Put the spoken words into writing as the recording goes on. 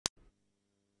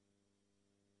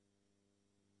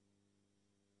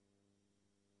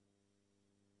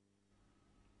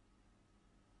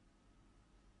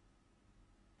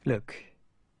Look,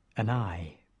 an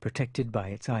eye protected by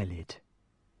its eyelid.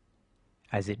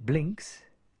 As it blinks,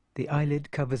 the eyelid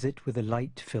covers it with a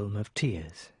light film of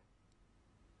tears.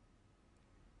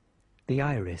 The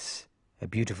iris, a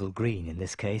beautiful green in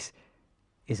this case,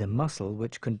 is a muscle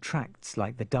which contracts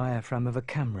like the diaphragm of a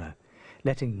camera,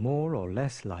 letting more or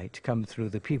less light come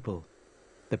through the pupil,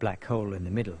 the black hole in the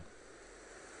middle.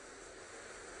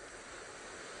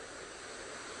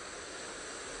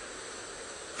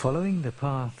 Following the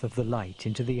path of the light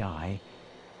into the eye,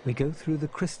 we go through the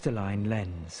crystalline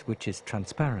lens, which is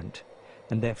transparent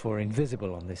and therefore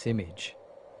invisible on this image.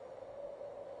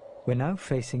 We're now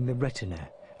facing the retina,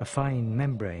 a fine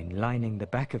membrane lining the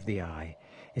back of the eye,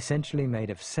 essentially made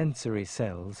of sensory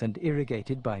cells and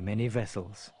irrigated by many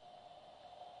vessels.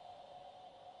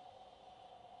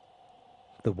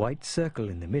 The white circle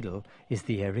in the middle is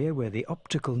the area where the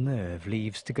optical nerve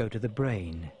leaves to go to the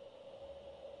brain.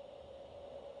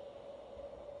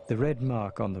 The red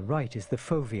mark on the right is the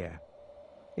fovea.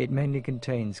 It mainly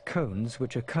contains cones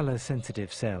which are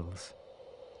color-sensitive cells.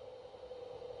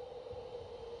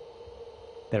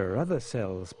 There are other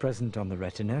cells present on the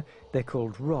retina. They're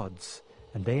called rods,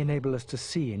 and they enable us to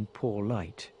see in poor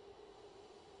light.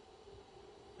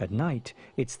 At night,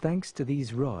 it's thanks to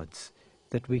these rods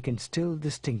that we can still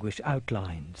distinguish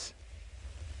outlines,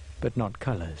 but not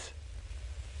colors.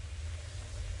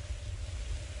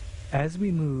 As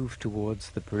we move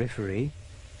towards the periphery,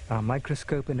 our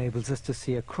microscope enables us to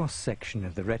see a cross-section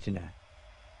of the retina.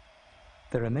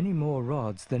 There are many more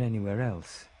rods than anywhere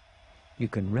else. You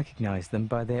can recognize them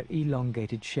by their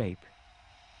elongated shape.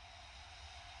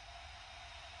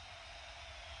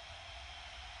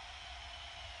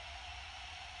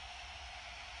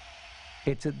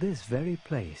 It's at this very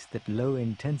place that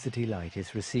low-intensity light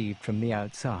is received from the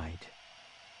outside.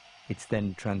 It's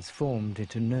then transformed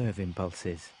into nerve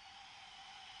impulses.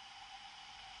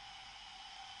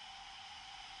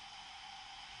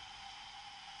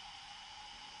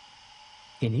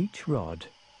 In each rod,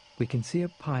 we can see a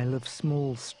pile of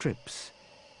small strips,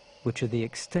 which are the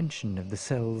extension of the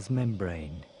cell's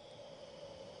membrane.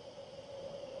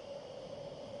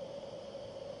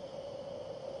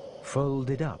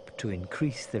 Folded up to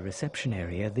increase the reception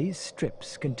area, these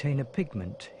strips contain a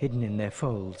pigment hidden in their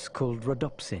folds called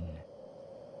rhodopsin.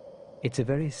 It's a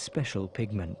very special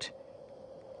pigment.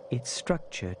 Its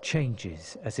structure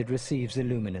changes as it receives a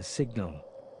luminous signal.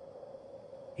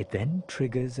 It then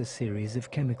triggers a series of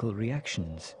chemical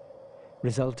reactions,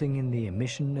 resulting in the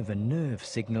emission of a nerve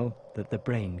signal that the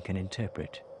brain can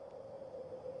interpret.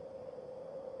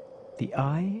 The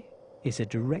eye is a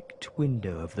direct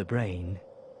window of the brain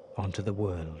onto the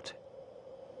world.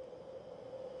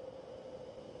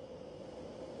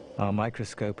 Our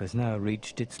microscope has now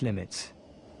reached its limits.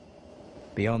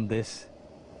 Beyond this,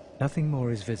 nothing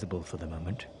more is visible for the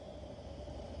moment.